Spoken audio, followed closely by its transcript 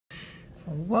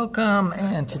Welcome,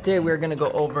 and today we're going to go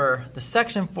over the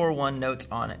section 4.1 notes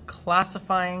on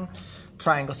classifying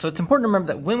triangles. So it's important to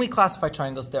remember that when we classify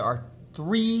triangles, there are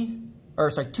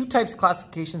two types of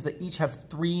classifications that each have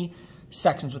three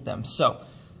sections with them. So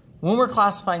when we're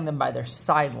classifying them by their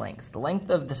side lengths, the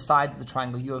length of the sides of the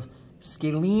triangle, you have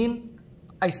scalene,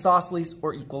 isosceles,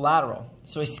 or equilateral.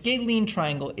 So a scalene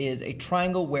triangle is a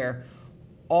triangle where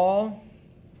all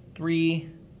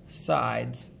three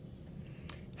sides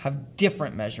have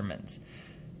different measurements.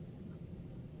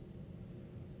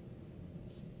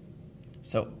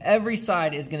 So every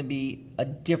side is going to be a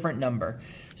different number.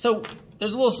 So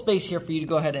there's a little space here for you to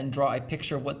go ahead and draw a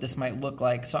picture of what this might look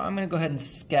like. So I'm going to go ahead and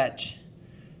sketch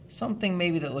something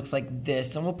maybe that looks like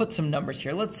this, and we'll put some numbers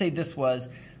here. Let's say this was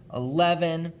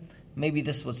 11, maybe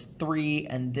this was 3,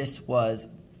 and this was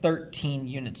 13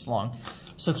 units long.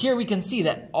 So here we can see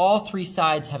that all three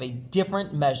sides have a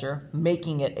different measure,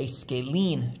 making it a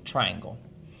scalene triangle.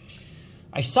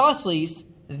 Isosceles,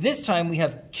 this time we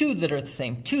have two that are the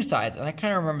same, two sides, and I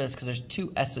kind of remember this because there's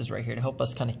two S's right here to help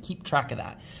us kind of keep track of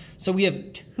that. So we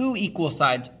have two equal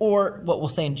sides, or what we'll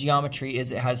say in geometry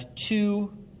is it has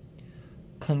two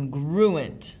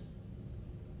congruent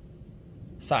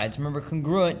sides. Remember,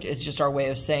 congruent is just our way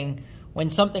of saying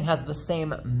when something has the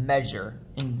same measure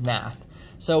in math.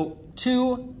 So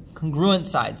two congruent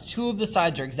sides. Two of the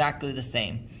sides are exactly the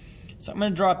same. So I'm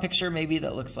going to draw a picture maybe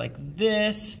that looks like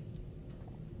this.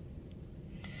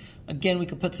 Again, we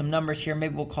could put some numbers here.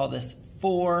 Maybe we'll call this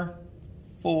 4,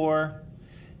 4,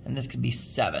 and this could be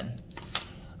 7.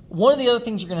 One of the other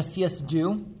things you're going to see us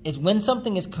do is when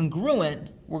something is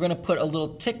congruent, we're going to put a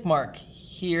little tick mark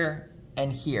here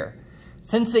and here.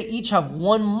 Since they each have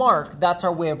one mark, that's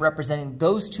our way of representing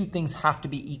those two things have to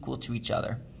be equal to each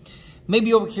other.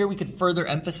 Maybe over here we could further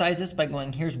emphasize this by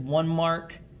going, here's one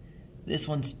mark, this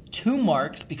one's 2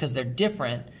 marks because they're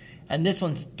different, and this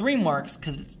one's 3 marks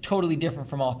because it's totally different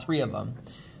from all three of them.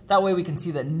 That way we can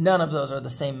see that none of those are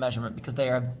the same measurement because they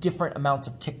have different amounts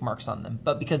of tick marks on them.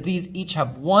 But because these each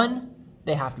have 1,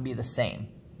 they have to be the same.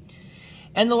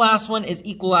 And the last one is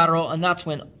equilateral, and that's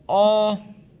when all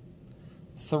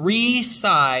three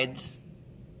sides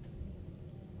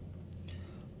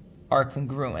are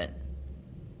congruent.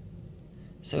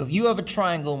 So if you have a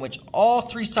triangle in which all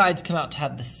three sides come out to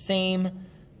have the same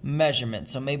measurement,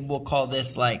 so maybe we'll call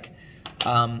this like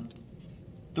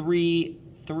 3,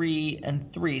 3,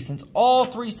 and 3. Since all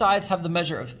three sides have the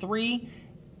measure of 3,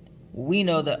 we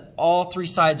know that all three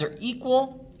sides are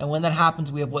equal, and when that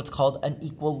happens, we have what's called an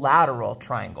equilateral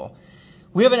triangle.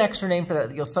 We have an extra name for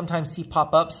that you'll sometimes see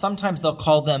pop up. Sometimes they'll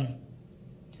call them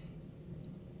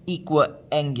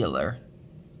equiangular.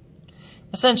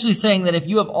 Essentially saying that if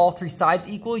you have all three sides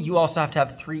equal, you also have to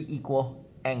have 3 equal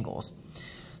angles.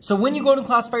 So when you go to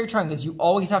classify your triangles, you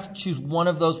always have to choose one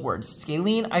of those words,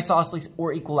 scalene, isosceles,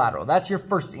 or equilateral. That's your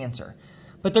first answer.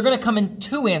 But they're going to come in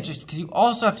 2 answers because you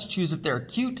also have to choose if they're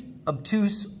acute,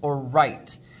 obtuse, or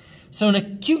right. So an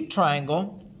acute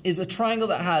triangle is a triangle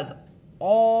that has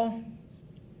all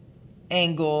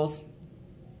angles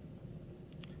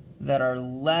that are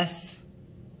less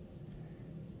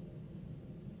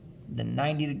than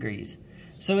 90 degrees.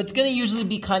 So it's going to usually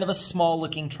be kind of a small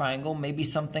looking triangle, maybe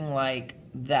something like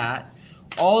that.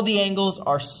 All the angles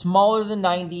are smaller than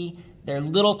 90. They're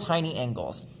little tiny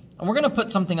angles. And we're going to put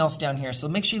something else down here, so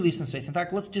make sure you leave some space. In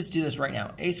fact, let's just do this right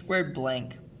now. A squared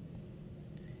blank,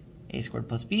 a squared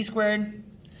plus b squared.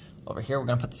 Over here, we're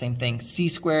going to put the same thing. C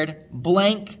squared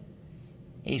blank,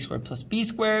 a squared plus b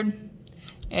squared,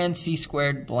 and c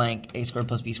squared blank, a squared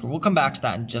plus b squared. We'll come back to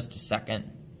that in just a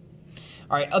second.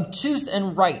 All right, obtuse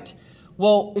and right.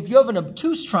 Well, if you have an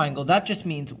obtuse triangle, that just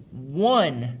means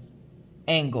one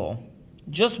angle.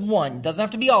 Just one. Doesn't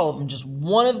have to be all of them, just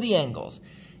one of the angles.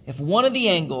 If one of the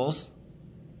angles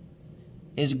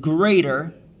is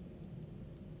greater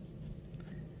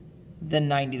than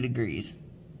 90 degrees,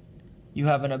 you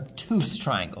have an obtuse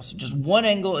triangle. So just one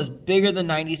angle is bigger than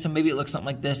 90, so maybe it looks something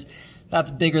like this.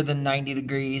 That's bigger than 90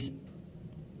 degrees.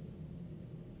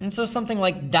 And so something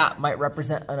like that might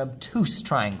represent an obtuse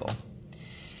triangle.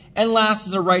 And last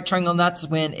is a right triangle, and that's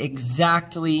when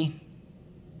exactly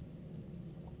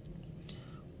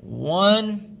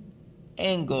one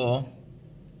angle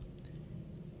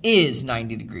is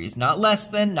 90 degrees. Not less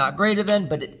than, not greater than,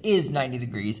 but it is 90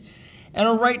 degrees. And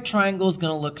a right triangle is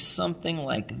going to look something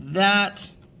like that.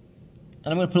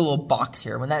 And I'm going to put a little box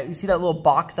here. When you see that little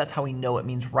box, that's how we know it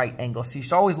means right angle. So you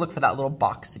should always look for that little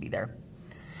box to be there.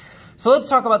 So let's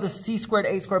talk about this c squared,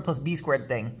 a squared plus b squared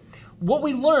thing. What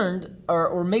we learned,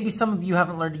 or maybe some of you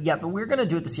haven't learned it yet, but we're going to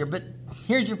do it this year, but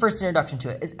here's your first introduction to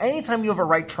it, is anytime you have a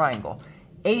right triangle,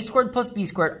 a squared plus b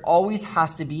squared always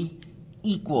has to be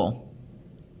equal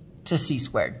to c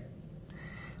squared,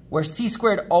 where c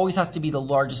squared always has to be the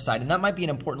largest side. And that might be an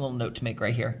important little note to make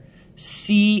right here.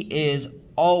 C is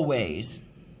always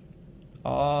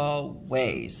the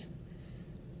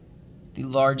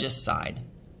largest side.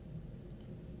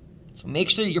 So make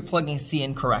sure that you're plugging C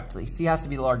in correctly. C has to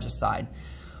be the largest side.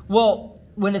 Well,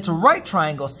 when it's a right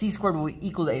triangle, c squared will be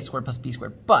equal to a squared plus b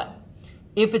squared. But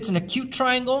if it's an acute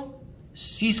triangle,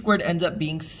 c squared ends up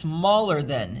being smaller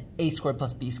than a squared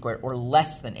plus b squared, or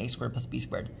less than a squared plus b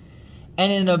squared.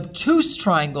 And in an obtuse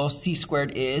triangle, c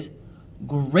squared is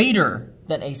greater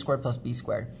than a squared plus b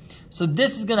squared. So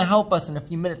this is going to help us in a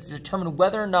few minutes to determine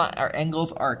whether or not our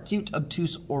angles are acute,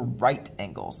 obtuse, or right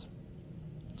angles.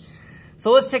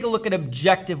 So let's take a look at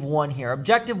objective 1 here.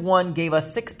 Objective 1 gave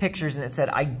us 6 pictures and it said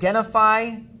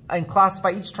identify and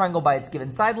classify each triangle by its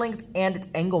given side length and its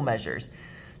angle measures.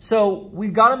 So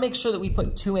we've got to make sure that we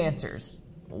put 2 answers.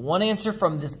 One answer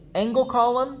from this angle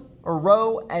column or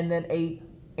row, and then a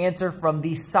answer from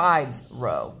the sides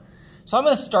row. So I'm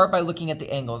going to start by looking at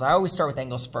the angles. I always start with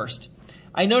angles first.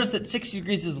 I noticed that 60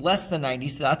 degrees is less than 90,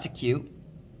 so that's acute.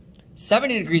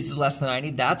 70 degrees is less than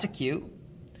 90, that's acute.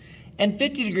 And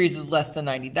 50 degrees is less than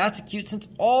 90, that's acute. Since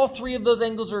all 3 of those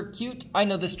angles are acute, I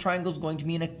know this triangle is going to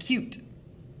be an acute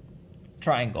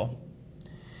triangle.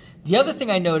 The other thing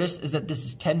I noticed is that this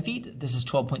is 10 feet, this is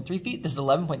 12.3 feet, this is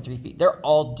 11.3 feet. They're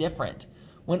all different.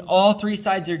 When all 3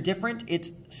 sides are different,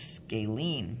 it's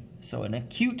scalene. So an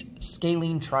acute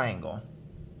scalene triangle.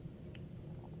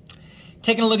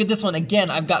 Taking a look at this one, again,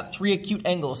 I've got 3 acute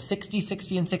angles, 60,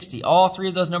 60, and 60. All 3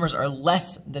 of those numbers are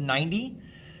less than 90.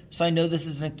 So I know this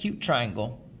is an acute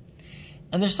triangle.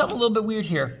 And there's something a little bit weird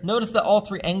here. Notice that all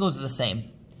 3 angles are the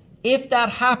same. If that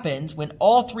happens, when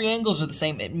all 3 angles are the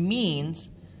same, it means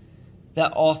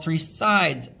that all 3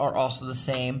 sides are also the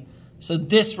same. So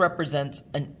this represents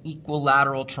an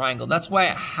equilateral triangle. That's why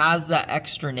it has that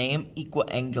extra name,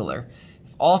 equiangular.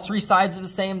 If all 3 sides are the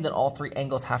same, then all 3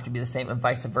 angles have to be the same, and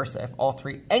vice versa. If all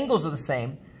 3 angles are the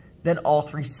same, then all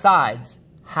 3 sides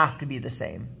have to be the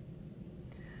same.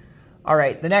 All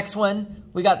right, the next one,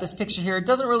 we got this picture here. It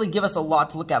doesn't really give us a lot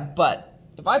to look at, but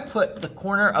if I put the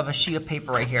corner of a sheet of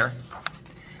paper right here,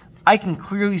 I can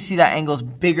clearly see that angle is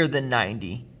bigger than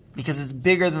 90 because it's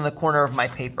bigger than the corner of my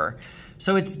paper.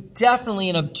 So it's definitely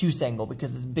an obtuse angle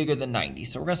because it's bigger than 90.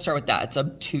 So we're going to start with that. It's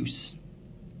obtuse.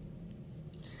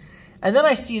 And then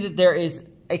I see that there is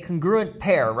a congruent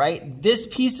pair, right? This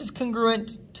piece is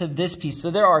congruent to this piece. So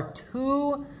there are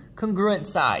 2 congruent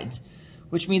sides,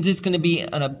 which means it's going to be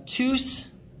an obtuse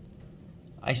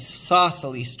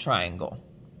isosceles triangle.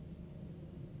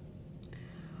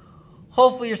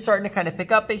 Hopefully you're starting to kind of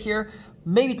pick up it here.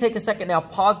 Maybe take a second now,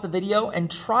 pause the video, and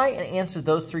try and answer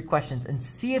those 3 questions and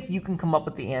see if you can come up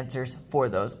with the answers for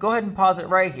those. Go ahead and pause it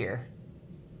right here.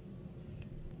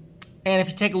 And if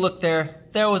you take a look there,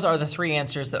 those are the 3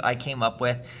 answers that I came up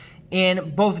with.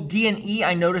 In both D and E,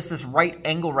 I noticed this right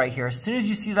angle right here. As soon as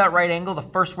you see that right angle, the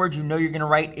first word you know you're going to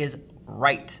write is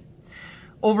right.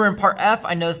 Over in part F,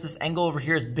 I noticed this angle over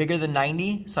here is bigger than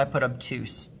 90, so I put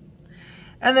obtuse.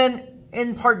 And then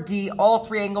in part D, all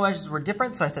 3 angle measures were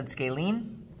different, so I said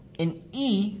scalene. In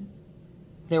E,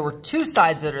 there were 2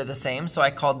 sides that are the same, so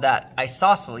I called that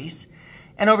isosceles.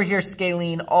 And over here,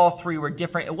 scalene, all 3 were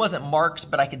different. It wasn't marked,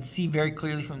 but I could see very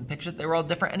clearly from the picture that they were all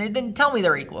different, and it didn't tell me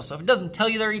they're equal. So if it doesn't tell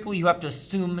you they're equal, you have to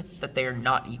assume that they are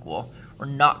not equal or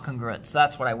not congruent. So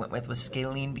that's what I went with, was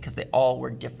scalene, because they all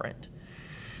were different.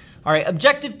 All right,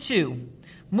 objective 2.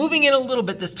 Moving in a little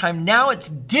bit this time, now it's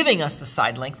giving us the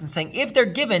side lengths and saying if they're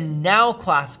given, now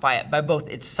classify it by both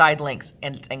its side lengths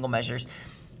and its angle measures.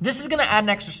 This is going to add an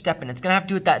extra step in. It's going to have to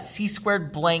do with that c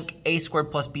squared blank a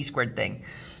squared plus b squared thing.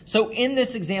 So in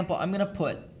this example, I'm going to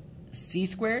put c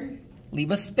squared,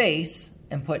 leave a space,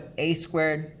 and put a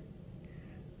squared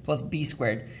plus b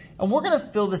squared. And we're going to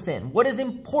fill this in. What is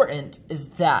important is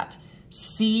that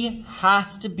c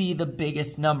has to be the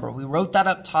biggest number. We wrote that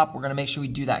up top. We're going to make sure we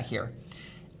do that here.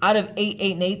 Out of 8,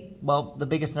 8, and 8, well, the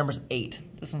biggest number is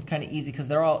 8. This one's kind of easy because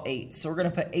they're all 8. So we're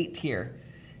going to put 8 here.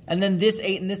 And then this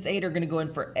 8 and this 8 are going to go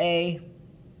in for A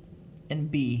and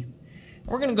B.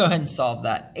 We're going to go ahead and solve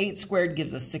that. 8 squared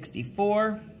gives us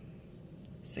 64.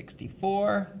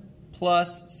 64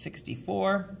 plus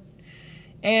 64.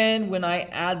 And when I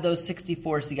add those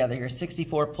 64s together here,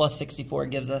 64 plus 64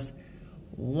 gives us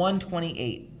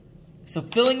 128. So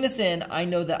filling this in, I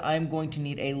know that I'm going to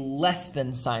need a less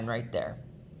than sign right there.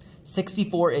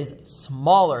 64 is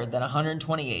smaller than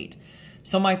 128.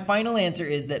 So my final answer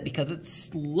is that because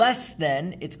it's less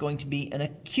than, it's going to be an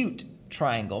acute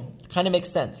triangle. Kind of makes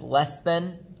sense. Less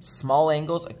than, small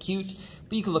angles, acute.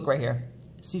 But you can look right here.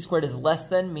 C squared is less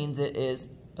than means it is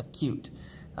acute.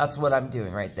 That's what I'm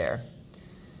doing right there.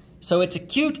 So it's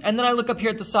acute, and then I look up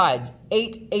here at the sides.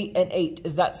 8, 8, and 8.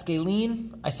 Is that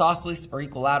scalene, isosceles, or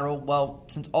equilateral? Well,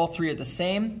 since all three are the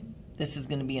same, this is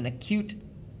going to be an acute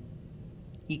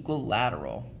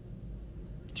equilateral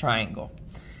triangle.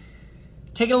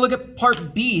 Taking a look at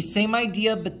part B, same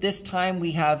idea, but this time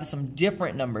we have some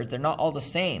different numbers. They're not all the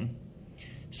same.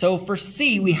 So for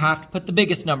C, we have to put the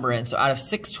biggest number in. So out of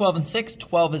 6, 12, and 6,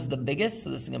 12 is the biggest,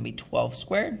 so this is going to be 12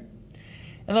 squared.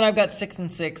 And then I've got 6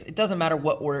 and 6. It doesn't matter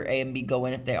what order A and B go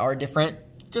in if they are different.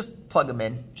 Just plug them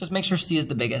in. Just make sure C is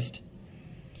the biggest.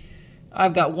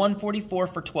 I've got 144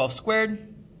 for 12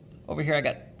 squared. Over here I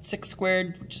got 6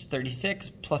 squared, which is 36,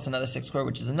 plus another 6 squared,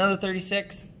 which is another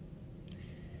 36.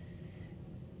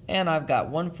 And I've got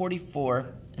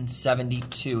 144 and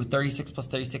 72. 36 plus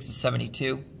 36 is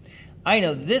 72. I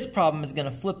know this problem is going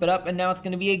to flip it up, and now it's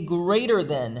going to be a greater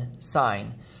than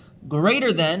sign.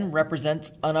 Greater than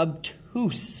represents an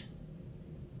obtuse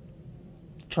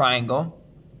triangle.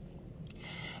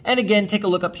 And again, take a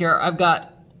look up here. I've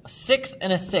got a 6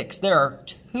 and a 6. There are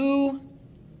two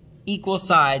equal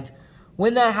sides.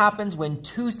 When that happens, when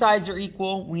two sides are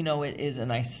equal, we know it is an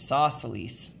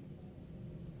isosceles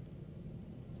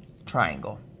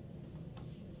triangle.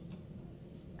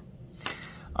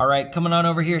 All right, coming on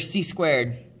over here, C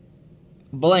squared,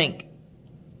 blank,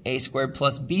 A squared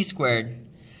plus B squared.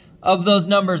 Of those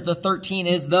numbers, the 13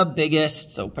 is the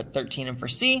biggest, so put 13 in for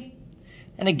C.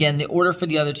 And again, the order for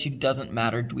the other two doesn't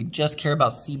matter. We just care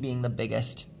about C being the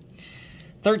biggest.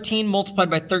 13 multiplied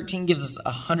by 13 gives us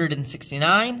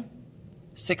 169.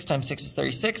 6 times 6 is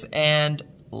 36, and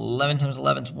 11 times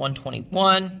 11 is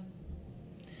 121.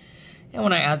 And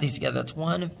when I add these together, that's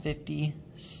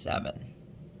 157.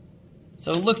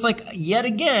 So it looks like, yet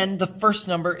again, the first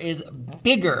number is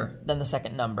bigger than the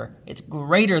second number. It's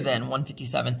greater than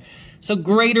 157. So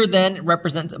greater than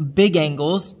represents big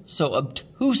angles, so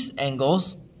obtuse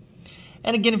angles.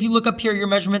 And again, if you look up here, your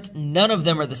measurements, none of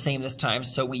them are the same this time,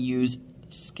 so we use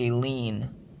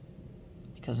scalene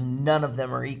because none of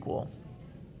them are equal.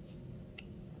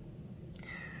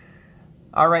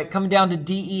 All right, coming down to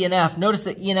D, E, and F. Notice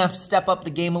that E and F step up the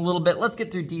game a little bit. Let's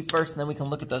get through D first, and then we can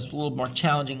look at those little more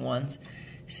challenging ones.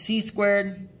 C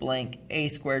squared, blank, A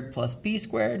squared plus B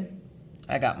squared.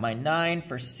 I got my 9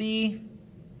 for C,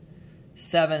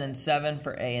 7 and 7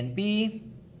 for A and B.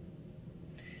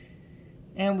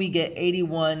 And we get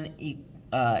 81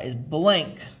 is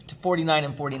blank to 49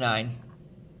 and 49.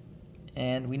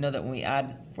 And we know that when we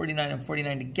add 49 and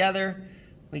 49 together,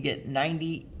 we get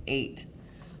 98.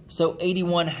 So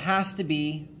 81 has to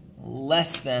be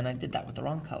less than, I did that with the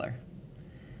wrong color,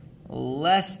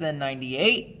 less than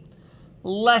 98.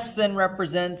 Less than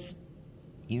represents,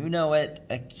 you know it,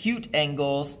 acute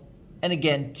angles. And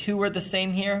again, 2 are the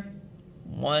same here.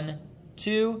 1,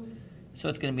 2. So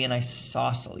it's going to be an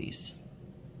isosceles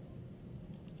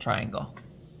triangle.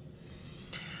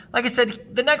 Like I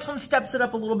said, the next one steps it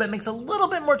up a little bit, makes it a little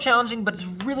bit more challenging, but it's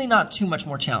really not too much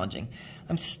more challenging.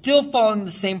 I'm still following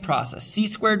the same process. C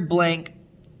squared blank,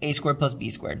 A squared plus B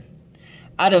squared.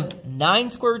 Out of 9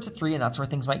 square roots of 3, and that's where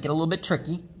things might get a little bit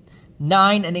tricky,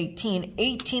 9 and 18.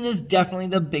 18 is definitely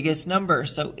the biggest number,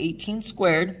 so 18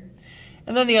 squared.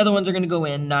 And then the other ones are going to go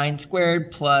in 9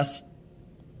 squared plus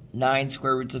 9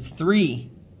 square roots of 3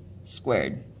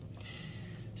 squared.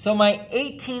 So my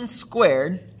 18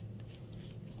 squared,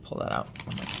 pull that out.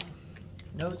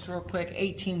 Notes real quick.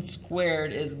 18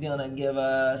 squared is going to give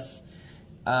us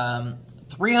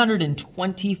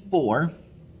 324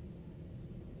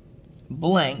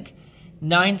 blank.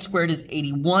 9 squared is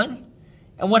 81.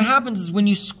 And what happens is when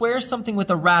you square something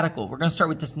with a radical, we're going to start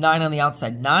with this 9 on the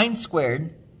outside. 9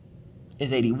 squared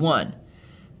is 81.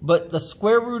 But the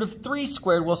square root of 3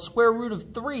 squared, well, square root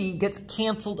of 3 gets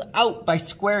canceled out by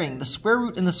squaring. The square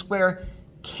root and the square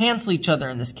cancel each other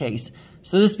in this case.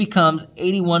 So this becomes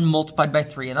 81 multiplied by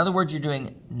 3. In other words, you're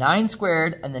doing 9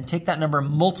 squared and then take that number and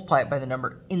multiply it by the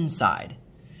number inside.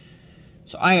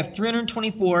 So I have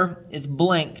 324 is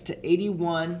blank to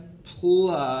 81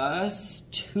 plus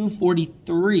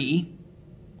 243.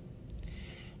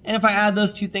 And if I add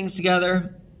those two things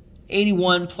together,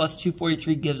 81 plus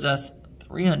 243 gives us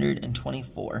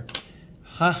 324.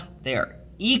 They are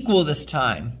equal this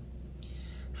time.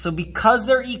 So because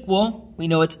they're equal, we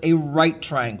know it's a right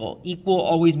triangle. Equal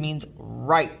always means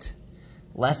right.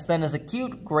 Less than is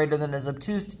acute, greater than is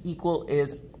obtuse, equal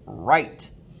is right.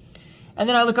 And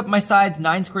then I look up my sides,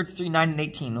 9 squared to 3, 9 and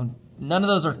 18. None of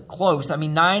those are close. I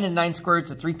mean, 9 and 9 squared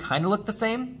to 3 kind of look the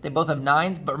same. They both have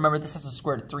 9s, but remember this has a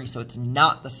square root of 3, so it's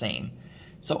not the same.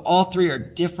 So all 3 are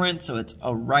different, so it's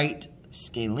a right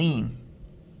scalene.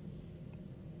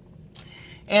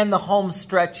 And the home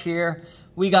stretch here,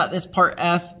 we got this part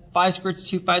F, 5 squared is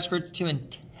 2, 5 squared is 2,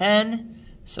 and 10.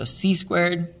 So c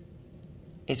squared,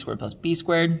 a squared plus b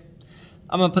squared.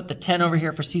 I'm going to put the 10 over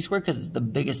here for c squared because it's the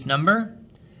biggest number.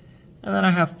 And then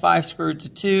I have 5 squared root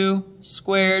of 2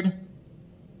 squared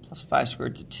plus 5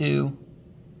 squared root of 2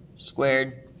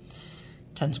 squared.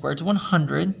 10 squared is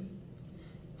 100.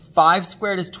 5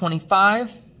 squared is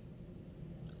 25.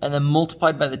 And then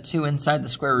multiplied by the 2 inside the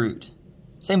square root.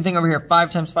 Same thing over here. 5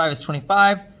 times 5 is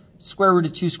 25. Square root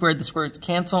of 2 squared, the square roots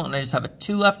cancel, and I just have a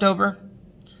 2 left over.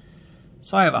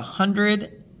 So I have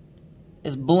 100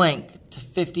 is blank to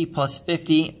 50 plus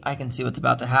 50. I can see what's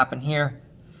about to happen here.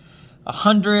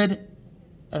 100,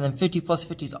 and then 50 plus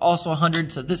 50 is also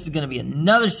 100. So this is going to be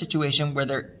another situation where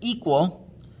they're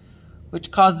equal, which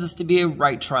causes this to be a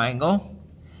right triangle.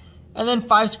 And then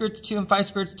 5 squared is 2 and 5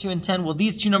 squared is 2 and 10. Well,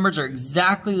 these two numbers are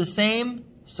exactly the same,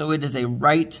 so it is a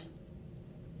right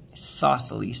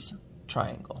isosceles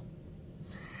triangle.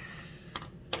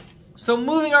 So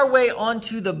moving our way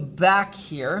onto the back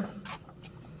here.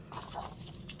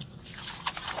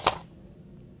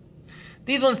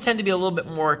 These ones tend to be a little bit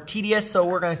more tedious, so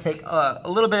we're going to take a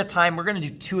little bit of time. We're going to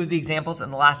do 2 of the examples,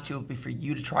 and the last 2 will be for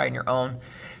you to try on your own.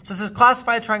 So this is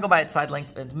classify the triangle by its side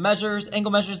lengths and its measures,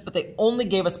 angle measures, but they only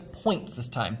gave us points this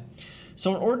time.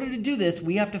 So in order to do this,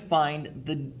 we have to find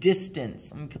the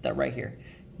distance. Let me put that right here.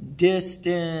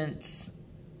 Distance.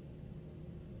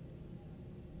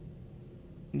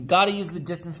 You got to use the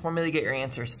distance formula to get your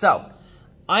answer. So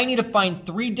I need to find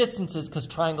 3 distances because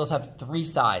triangles have 3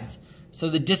 sides. So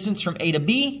the distance from A to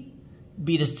B,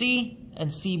 B to C,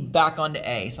 and C back onto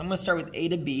A. So I'm going to start with A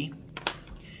to B.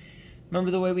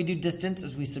 Remember the way we do distance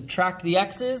is we subtract the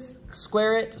x's,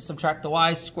 square it, subtract the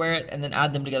y's, square it, and then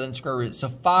add them together in square root. So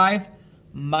 5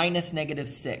 minus negative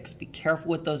 6. Be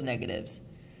careful with those negatives.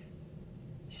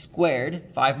 Squared,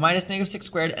 5 minus negative 6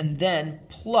 squared, and then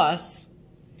plus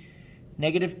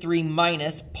negative 3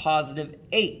 minus positive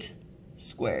 8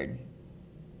 squared.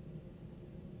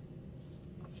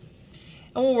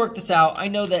 And we'll work this out. I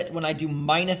know that when I do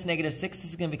minus negative 6, this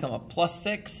is going to become a plus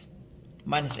 6.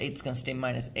 Minus 8 is going to stay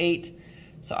minus 8.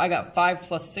 So I got 5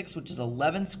 plus 6, which is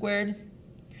 11 squared.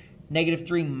 Negative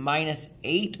 3 minus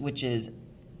 8, which is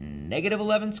negative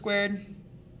 11 squared.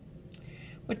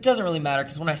 Which doesn't really matter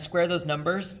because when I square those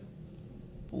numbers,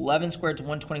 11 squared to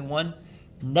 121.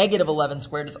 Negative 11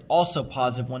 squared is also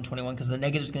positive 121 because the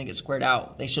negative is going to get squared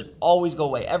out. They should always go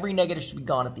away. Every negative should be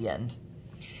gone at the end.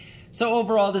 So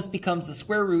overall, this becomes the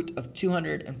square root of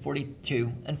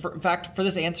 242. And in fact, for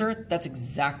this answer, that's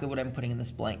exactly what I'm putting in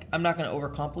this blank. I'm not going to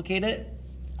overcomplicate it.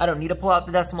 I don't need to pull out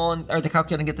the decimal or the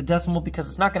calculator and get the decimal because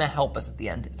it's not going to help us at the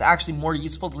end. It's actually more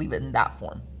useful to leave it in that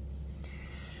form.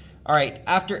 All right,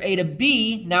 after A to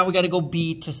B, now we got to go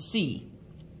B to C.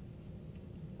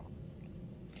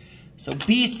 So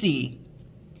BC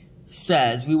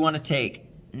says we want to take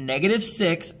negative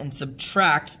 6 and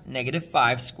subtract negative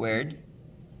 5 squared.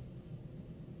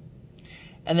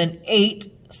 And then 8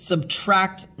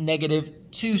 subtract negative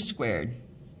 2 squared.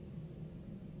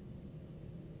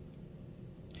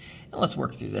 And let's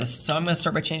work through this. So I'm going to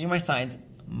start by changing my signs.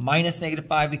 Minus negative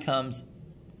 5 becomes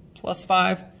plus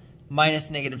 5. Minus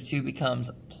negative 2 becomes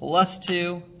plus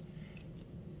 2.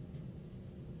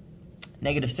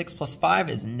 Negative 6 plus 5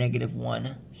 is negative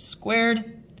 1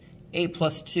 squared. 8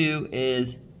 plus 2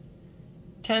 is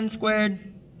 10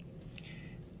 squared.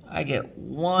 I get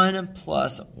 1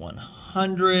 plus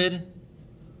 100,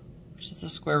 which is the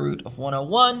square root of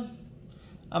 101.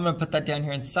 I'm going to put that down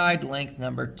here inside length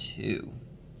number 2.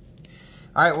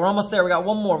 All right, we're almost there. We got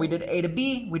one more. We did A to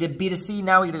B. We did B to C.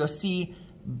 Now we got to go C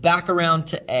back around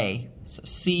to A. So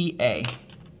CA.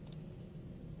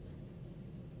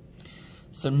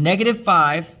 So negative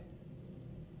 5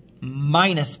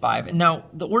 minus 5. And now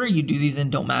the order you do these in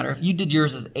don't matter. If you did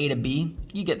yours as A to B,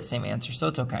 you get the same answer, so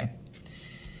it's okay.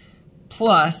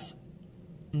 Plus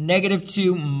negative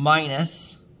 2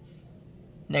 minus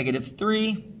negative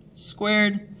 3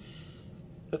 squared.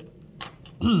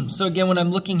 So again, when I'm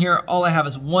looking here, all I have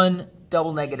is one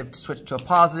double negative to switch to a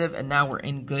positive, and now we're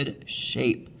in good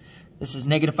shape. This is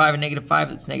negative 5 and negative 5,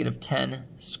 that's negative 10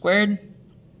 squared.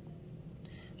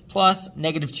 Plus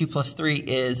negative 2 plus 3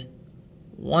 is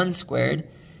 1 squared.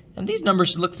 And these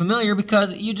numbers should look familiar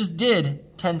because you just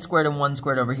did 10 squared and 1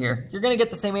 squared over here. You're going to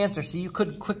get the same answer, so you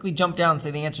could quickly jump down and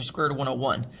say the answer is square root of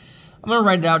 101. I'm going to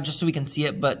write it out just so we can see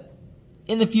it, but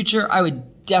in the future, I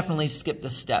would definitely skip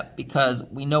this step because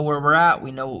we know where we're at,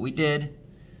 we know what we did,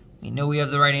 we know we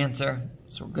have the right answer,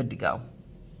 so we're good to go.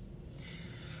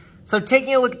 So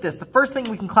taking a look at this, the first thing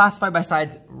we can classify by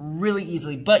sides really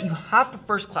easily, but you have to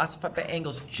first classify by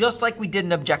angles just like we did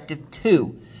in Objective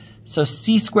 2. So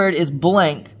c squared is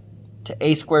blank to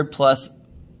a squared plus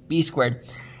b squared.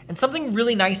 And something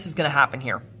really nice is going to happen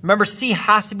here. Remember, c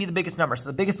has to be the biggest number. So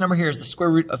the biggest number here is the square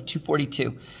root of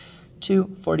 242.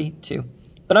 242.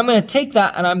 But I'm going to take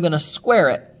that and I'm going to square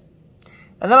it.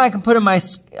 And then I can put in my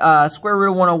square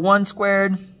root of 101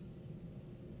 squared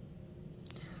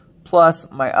plus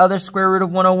my other square root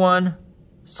of 101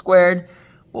 squared.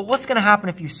 Well, what's going to happen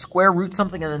if you square root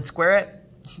something and then square it?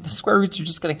 The square roots are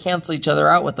just going to cancel each other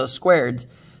out with those squareds.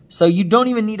 So you don't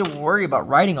even need to worry about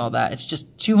writing all that. It's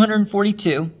just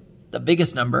 242, the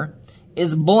biggest number,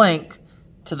 is blank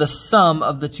to the sum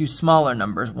of the two smaller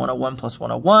numbers, 101 plus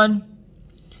 101.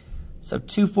 So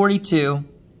 242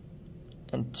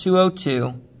 and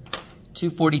 202.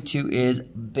 242 is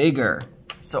bigger.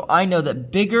 So I know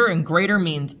that bigger and greater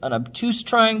means an obtuse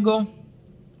triangle.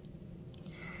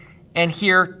 And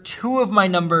here, two of my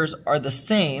numbers are the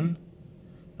same.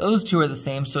 Those two are the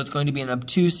same, so it's going to be an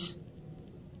obtuse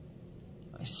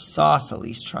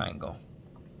isosceles triangle.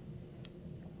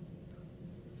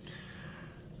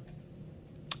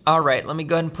 All right, let me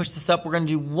go ahead and push this up. We're going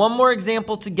to do one more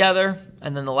example together,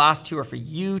 and then the last two are for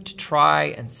you to try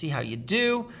and see how you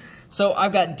do. So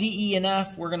I've got D, E, and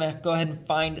F. We're going to go ahead and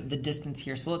find the distance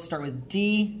here. So let's start with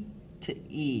D to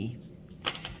E.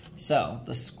 So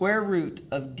the square root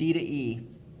of D to E,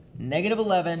 negative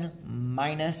 11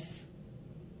 minus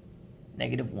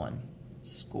negative 1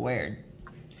 squared.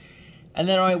 And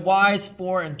then my y is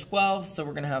 4 and 12, so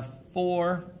we're going to have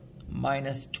 4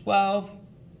 minus 12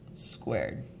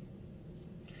 squared.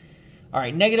 All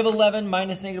right, negative 11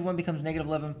 minus negative 1 becomes negative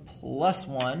 11 plus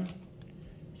 1.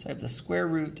 So I have the square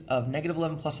root of negative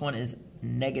 11 plus 1 is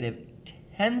negative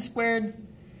 10 squared.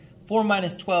 4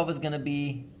 minus 12 is going to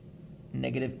be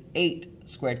negative 8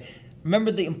 squared.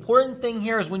 Remember, the important thing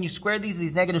here is when you square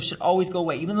these negatives should always go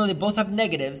away. Even though they both have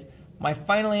negatives, my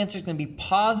final answer is going to be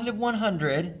positive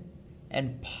 100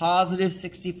 and positive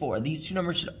 64. These two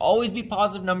numbers should always be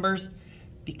positive numbers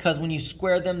because when you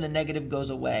square them, the negative goes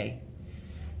away.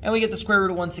 And we get the square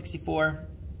root of 164.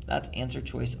 That's answer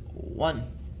choice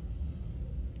 1.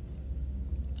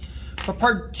 For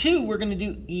part 2, we're going to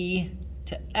do E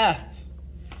to F.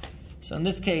 So in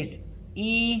this case,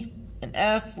 E and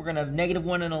F, we're going to have negative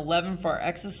 1 and 11 for our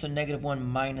x's, so negative 1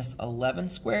 minus 11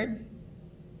 squared.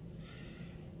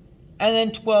 And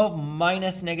then 12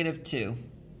 minus negative 2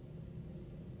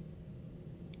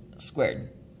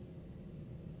 squared.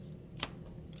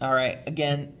 All right,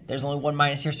 again, there's only one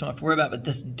minus here, so I don't have to worry about it, but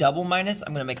this double minus,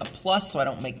 I'm going to make a plus so I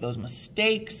don't make those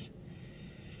mistakes.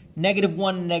 Negative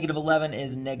 1 and negative 11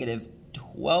 is negative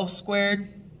 12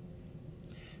 squared.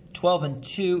 12 and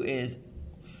 2 is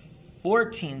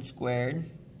 14 squared.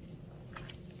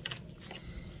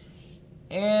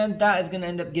 And that is going to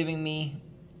end up giving me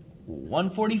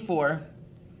 144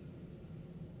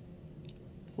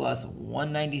 plus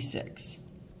 196.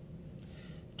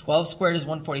 12 squared is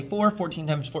 144. 14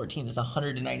 times 14 is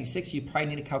 196. You probably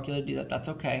need a calculator to do that. That's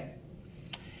okay.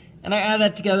 And I add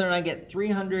that together and I get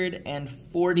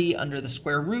 340 under the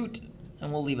square root.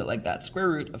 And we'll leave it like that. Square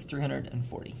root of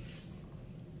 340.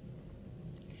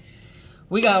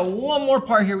 We got one more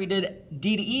part here. We did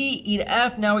D to E, E to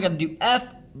F. Now we got to do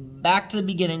F, back to the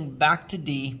beginning, back to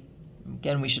D.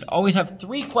 Again, we should always have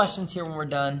 3 questions here when we're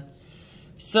done.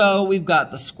 So we've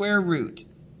got the square root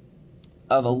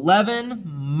of 11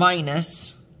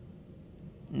 minus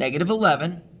negative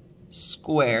 11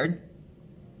 squared.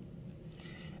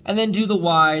 And then do the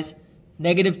y's,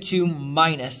 negative 2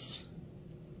 minus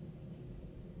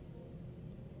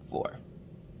 4.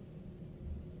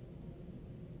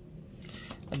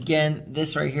 Again,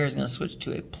 this right here is going to switch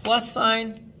to a plus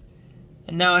sign.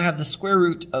 And now I have the square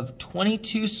root of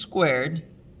 22 squared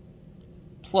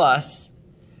plus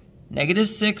negative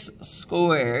 6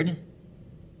 squared.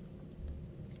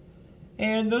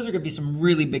 And those are going to be some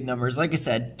really big numbers. Like I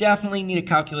said, definitely need a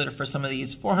calculator for some of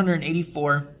these.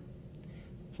 484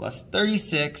 plus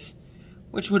 36,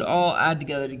 which would all add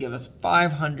together to give us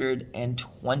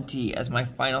 520 as my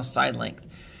final side length.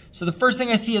 So the first thing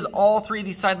I see is all 3 of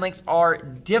these side lengths are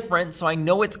different, so I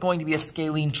know it's going to be a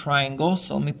scalene triangle.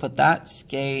 So let me put that,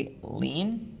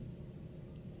 scalene.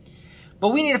 But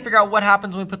we need to figure out what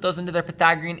happens when we put those into their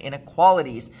Pythagorean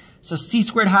inequalities. So c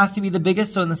squared has to be the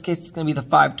biggest, so in this case it's going to be the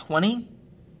 520.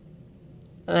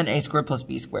 And then a squared plus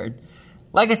b squared.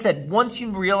 Like I said, once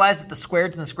you realize that the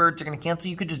squareds and the square roots are going to cancel,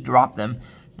 you could just drop them.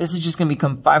 This is just going to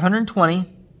become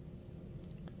 520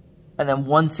 and then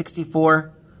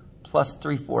 164 plus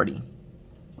 340.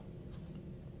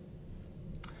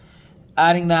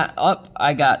 Adding that up,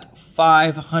 I got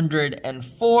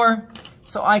 504.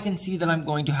 So I can see that I'm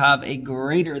going to have a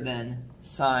greater than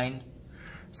sign.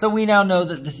 So we now know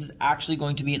that this is actually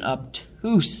going to be an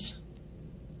obtuse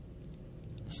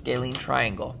scalene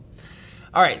triangle.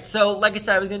 All right, so like I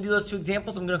said, I was gonna do those two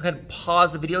examples. I'm gonna go ahead and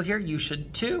pause the video here. You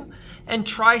should too. And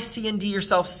try C and D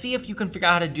yourself. See if you can figure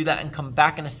out how to do that and come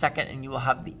back in a second and you will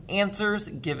have the answers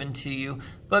given to you.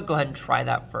 But go ahead and try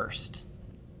that first.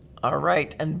 All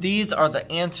right, and these are the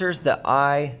answers that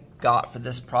I got for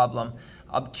this problem.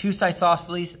 Obtuse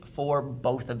isosceles for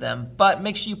both of them. But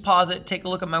make sure you pause it, take a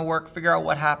look at my work, figure out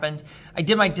what happened. I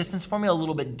did my distance formula a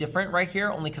little bit different right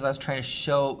here, only because I was trying to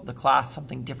show the class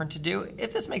something different to do.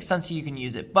 If this makes sense to you, you can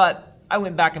use it. But I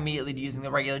went back immediately to using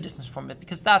the regular distance formula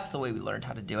because that's the way we learned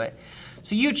how to do it.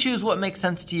 So you choose what makes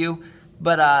sense to you.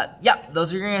 But yeah,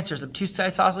 those are your answers, obtuse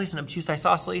isosceles and obtuse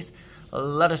isosceles.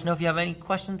 Let us know if you have any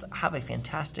questions. Have a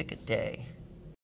fantastic day.